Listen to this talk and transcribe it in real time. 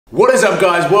What is up,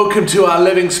 guys? Welcome to our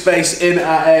living space in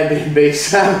our Airbnb.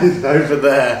 Sam is over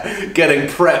there getting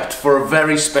prepped for a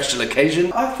very special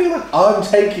occasion. I feel like I'm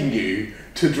taking you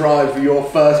to drive your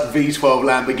first V12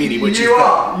 Lamborghini, which you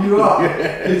are. I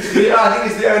think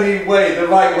it's the only way, the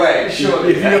right way,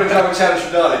 surely. If you're going to drive a challenge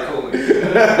finale, call me.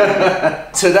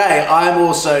 Today, I'm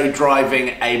also driving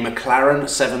a Mclaren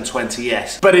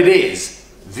 720S, but it is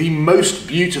the most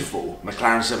beautiful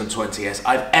Mclaren 720S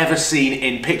I've ever seen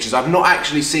in pictures. I've not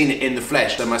actually seen it in the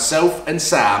flesh. So myself and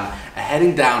Sam are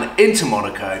heading down into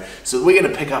Monaco, so we're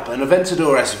gonna pick up an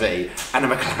Aventador SV and a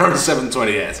Mclaren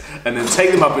 720S and then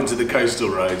take them up into the coastal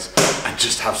roads and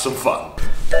just have some fun.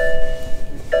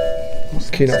 What's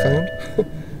the key not found?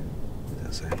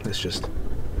 Let's just...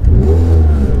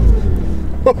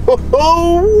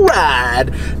 Oh,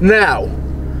 rad! Now,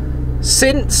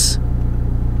 since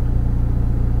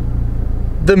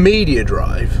the media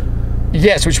drive,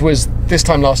 yes, which was this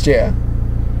time last year.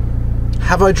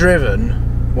 Have I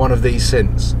driven one of these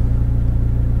since?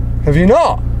 Have you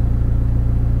not?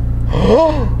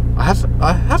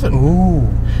 I haven't. Ooh.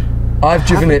 I've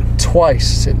driven it twice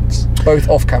since, both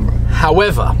off camera.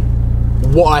 However,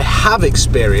 what I have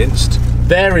experienced,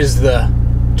 there is the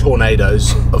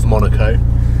tornadoes of Monaco.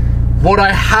 What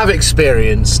I have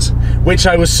experienced, which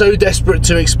I was so desperate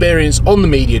to experience on the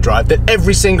media drive that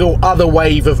every single other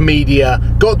wave of media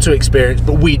got to experience,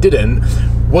 but we didn't,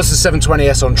 was the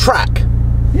 720S on track.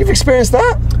 You've experienced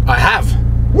that? I have.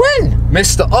 When?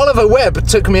 Mr. Oliver Webb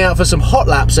took me out for some hot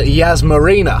laps at Yas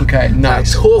Marina. Okay,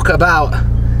 nice. Talk about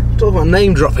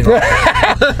name dropping. Don't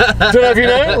know if you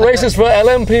know, races for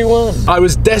LMP1. I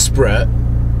was desperate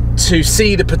to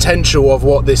see the potential of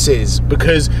what this is,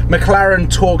 because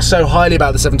McLaren talks so highly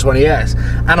about the 720S,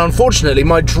 and unfortunately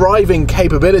my driving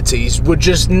capabilities were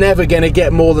just never going to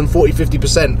get more than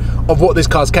 40–50% of what this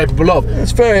car's capable of.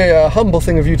 It's a very humble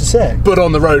thing of you to say. But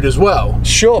on the road as well.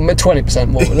 Sure, 20%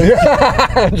 more.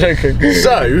 I'm joking.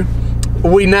 So,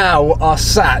 we now are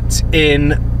sat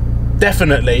in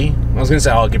definitely, I was going to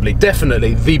say arguably,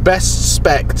 definitely the best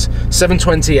spec'd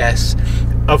 720S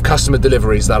of customer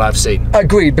deliveries that I've seen.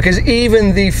 Agreed, because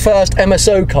even the first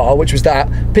MSO car, which was that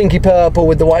pinky purple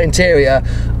with the white interior,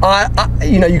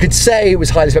 you know, you could say it was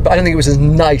highly spec, but I don't think it was as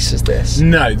nice as this.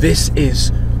 No, this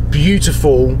is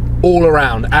beautiful all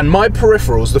around, and my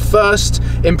peripherals, the first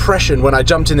impression when I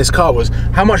jumped in this car was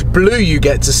how much blue you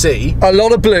get to see. A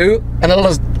lot of blue and a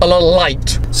lot of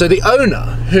light. So the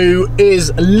owner, who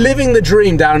is living the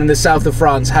dream down in the south of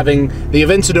France, having the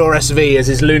Aventador SV as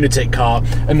his lunatic car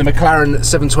and the Mclaren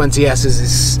 720S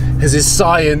as his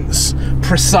science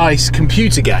precise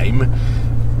computer game,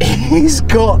 he's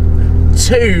got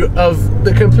two of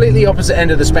the completely opposite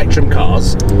end of the spectrum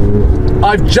cars.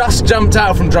 I've just jumped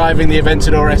out from driving the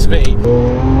Aventador SV.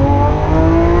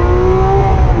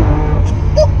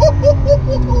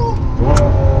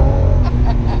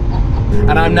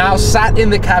 And I'm now sat in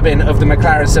the cabin of the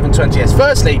Mclaren 720S.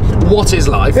 Firstly, what is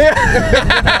life?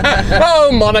 Oh,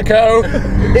 Monaco!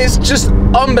 It's just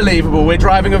unbelievable. We're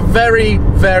driving a very,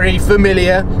 very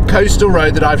familiar coastal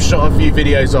road that I've shot a few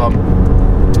videos on.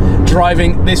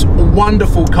 Driving this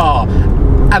wonderful car,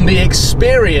 and the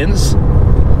experience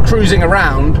cruising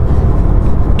around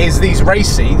is these race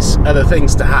seats are the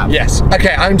things to have. Yes.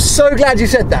 Okay, I'm so glad you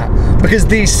said that, because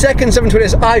the second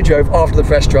 720S I drove after the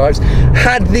fresh drives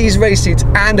had these race seats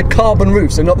and a carbon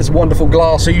roof, so not this wonderful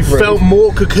glass. So you roof. Felt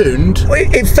more cocooned?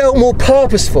 It felt more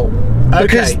purposeful. Okay.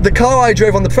 Because the car I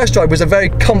drove on the press drive was a very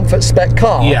comfort spec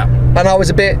car. Yeah. And I was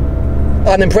a bit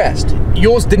unimpressed.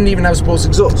 Yours didn't even have sports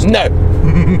exhaust? No.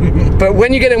 But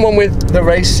when you get in one with the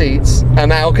race seats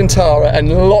and Alcantara and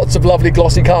lots of lovely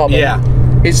glossy carbon, yeah,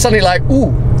 it's suddenly like,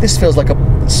 ooh, this feels like a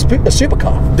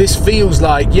supercar. This feels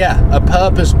like, yeah, a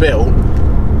purpose built.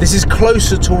 This is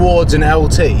closer towards an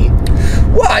LT.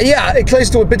 Well, yeah, it's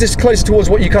closer towards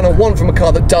what you kind of want from a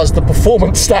car that does the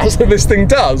performance stats that this thing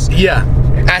does. Yeah.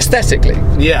 Aesthetically.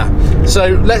 Yeah. So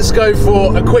let's go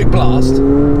for a quick blast.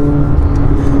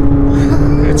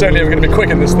 It's only ever going to be quick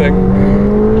in this thing.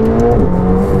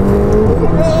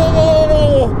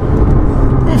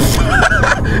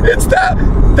 It's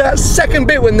that second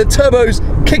bit when the turbos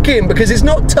kick in, because it's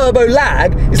not turbo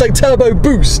lag, it's like turbo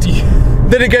boost.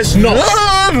 Then it gets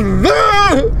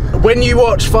when you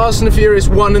watch Fast and Furious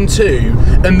 1 and 2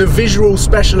 and the visual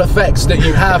special effects that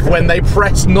you have when they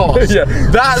press NOS, yeah,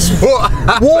 that's what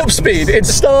happens. Warp speed. It's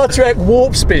Star Trek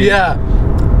warp speed. Yeah.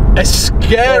 It's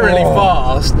scarily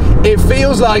fast. It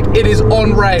feels like it is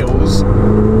on rails.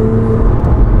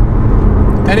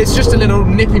 And it's just a little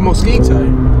nippy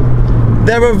mosquito.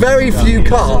 There are very few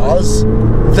cars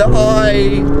that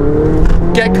I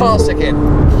get car sick in.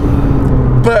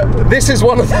 but this is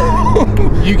one of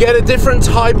them. You get a different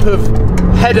type of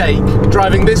headache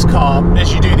driving this car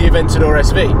as you do the Aventador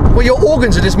SV. Well, your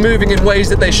organs are just moving in ways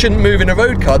that they shouldn't move in a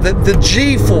road car. The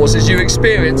G-forces you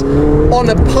experience on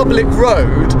a public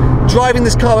road, driving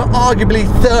this car at arguably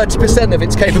 30% of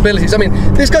its capabilities. I mean,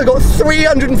 this car's got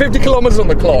 350 kilometers on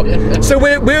the clock. So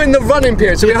we're in the running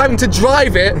period, so we're having to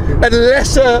drive it at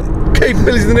lesser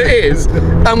capabilities than it is,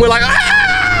 and we're like,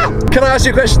 ah! Can I ask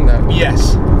you a question though?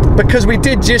 Yes. Because we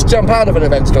did just jump out of an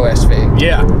Aventador SV.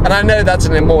 Yeah. And I know that's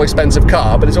a more expensive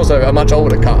car, but it's also a much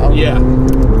older car. Yeah.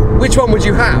 Which one would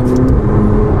you have?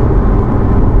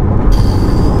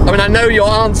 I mean, I know your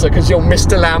answer because you're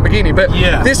Mr. Lamborghini, but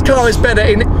yeah, this car is better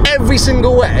in every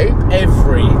single way.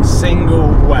 Every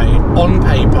single way, on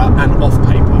paper and off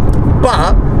paper.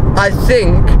 But I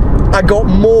think I got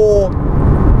more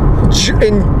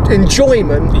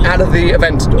enjoyment out of the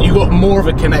Aventador. You got more of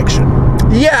a connection.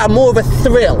 Yeah, more of a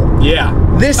thrill. Yeah.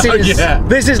 This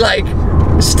is like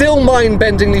still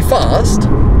mind-bendingly fast.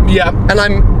 Yeah. And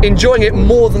I'm enjoying it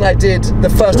more than I did the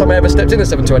first time I ever stepped in a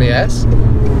 720S.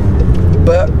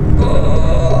 But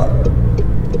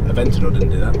Aventador didn't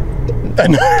do that.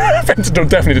 Aventador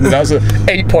definitely didn't do that. That's an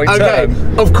 8-point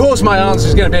turn. Of course my answer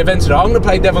is going to be Aventador. I'm going to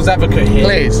play devil's advocate here.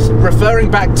 Please. Referring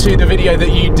back to the video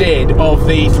that you did of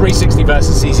the 360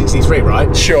 versus C63,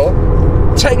 right? Sure.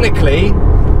 Technically,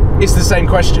 it's the same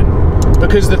question.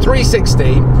 Because the 360,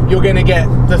 you're going to get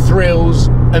the thrills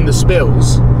and the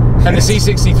spills. And the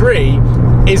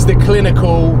C63 is the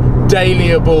clinical,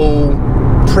 dailyable,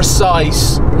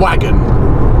 precise wagon.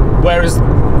 Whereas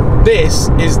this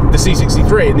is the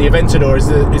C63 and the Aventador is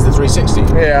the 360.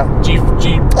 Yeah. Do you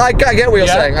I get what you're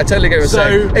saying. I totally get what you're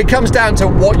saying. It comes down to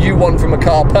what you want from a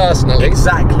car personally.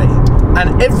 Exactly.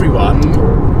 And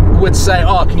everyone would say,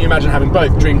 oh, can you imagine having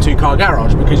both? Dream 2 car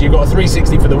garage, because you've got a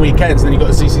 360 for the weekends and then you've got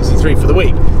a C63 for the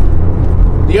week.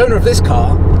 The owner of this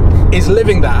car is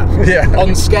living that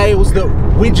on scales that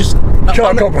we just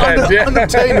can't comprehend,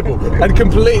 unobtainable and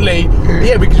completely,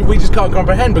 we just can't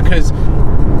comprehend, because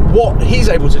what he's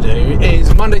able to do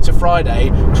is Monday to Friday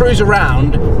cruise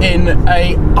around in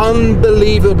a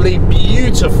unbelievably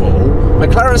beautiful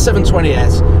McLaren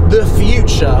 720S, the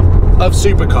future of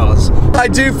supercars. I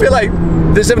do feel like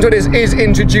the 720S is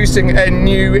introducing a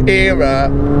new era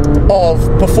of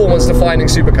performance-defining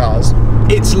supercars.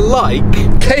 It's like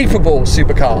capable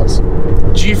supercars.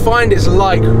 Do you find it's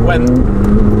like when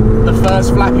the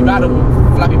first flappy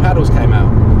paddles came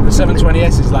out? The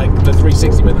 720S is like the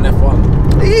 360 with an F1.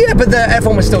 Yeah, but the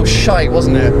F1 was still shite,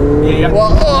 wasn't it? Yeah.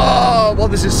 Well,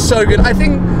 this is so good. I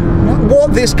think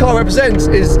what this car represents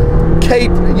is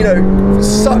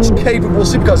such capable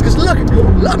supercars. Because look,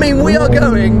 I mean, we are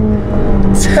going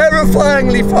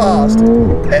terrifyingly fast,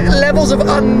 levels of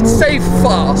unsafe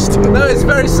fast. No, it's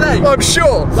very safe. I'm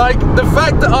sure. Like, the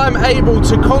fact that I'm able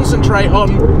to concentrate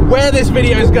on where this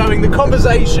video is going, the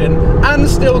conversation, and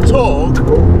still talk,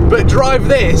 but drive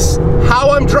this,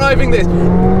 how I'm driving this.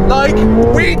 Like,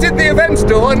 we did the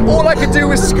Aventador and all I could do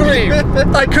was scream.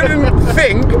 I couldn't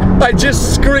think, I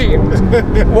just screamed.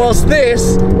 Whilst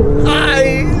this,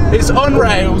 it's on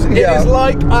rails. It is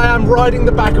like I am riding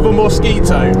the back of a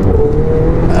mosquito.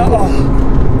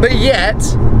 But yet,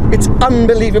 it's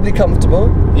unbelievably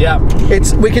comfortable. Yeah.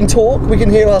 We can talk, we can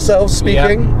hear ourselves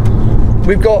speaking. Yeah.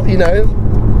 We've got,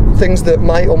 things that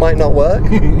might or might not work.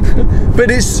 But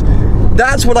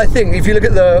that's what I think. If you look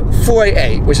at the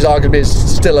 488, which is arguably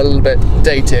still a little bit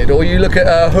dated, or you look at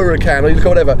a Huracan, or you look at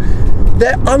whatever,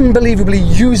 they're unbelievably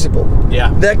usable.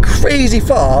 Yeah. They're crazy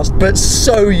fast, but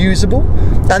so usable.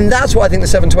 And that's what I think the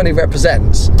 720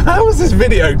 represents. How has this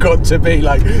video got to be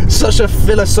like such a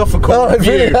philosophical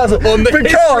view on the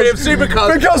history of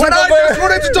supercars? Because when I just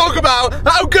wanted to talk about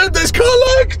how good this car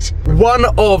looked. One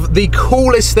of the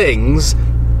coolest things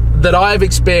that I've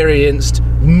experienced,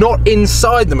 not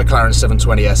inside the McLaren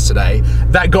 720S today,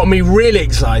 that got me really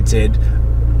excited,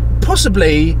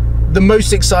 possibly the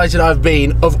most excited I've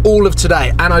been of all of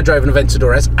today, and I drove an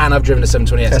Aventador S and I've driven a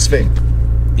 720S.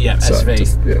 SV. Yeah,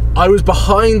 SV. I was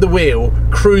behind the wheel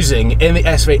cruising in the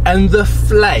SV, and the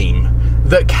flame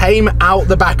that came out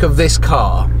the back of this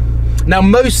car. Now,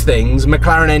 most things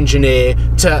McLaren engineer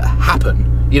to happen.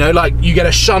 Like you get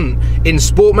a shunt in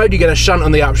sport mode, you get a shunt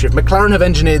on the upshift. McLaren have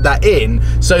engineered that in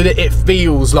so that it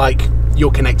feels like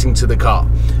you're connecting to the car.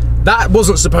 That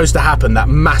wasn't supposed to happen, that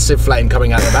massive flame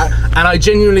coming out of the back. And I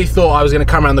genuinely thought I was going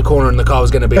to come around the corner and the car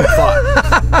was going to be on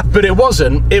fire. But it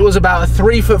wasn't. It was about a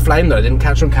 3-foot flame that I didn't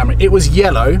catch on camera. It was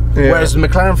yellow, whereas the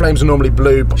McLaren flames are normally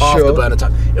blue afterburner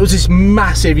time. It was this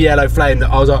massive yellow flame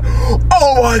that I was like,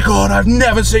 oh my God, I've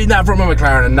never seen that from a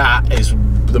McLaren. And that is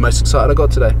the most excited I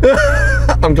got today.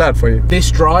 I'm glad for you.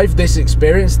 This drive, this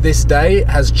experience, this day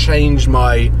has changed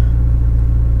my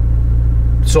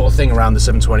sort of thing around the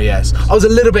 720S. I was a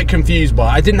little bit confused by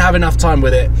it. I didn't have enough time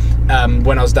with it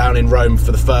when I was down in Rome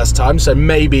for the first time, so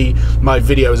maybe my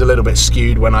video was a little bit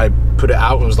skewed when I put it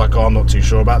out. I was like, oh, I'm not too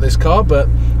sure about this car, but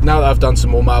now that I've done some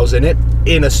more miles in it,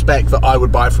 in a spec that I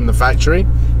would buy from the factory,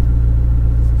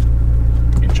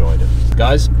 enjoyed it.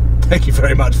 Guys, thank you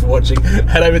very much for watching.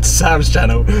 Head over to Sam's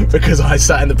channel because I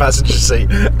sat in the passenger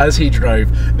seat as he drove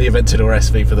the Aventador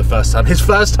SV for the first time. His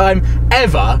first time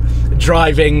ever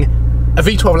driving a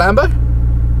V12 Lambo?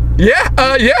 Yeah.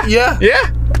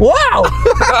 Wow.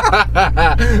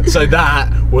 So that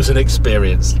was an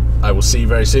experience. I will see you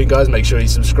very soon, guys. Make sure you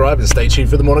subscribe and stay tuned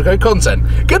for the Monaco content.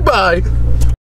 Goodbye.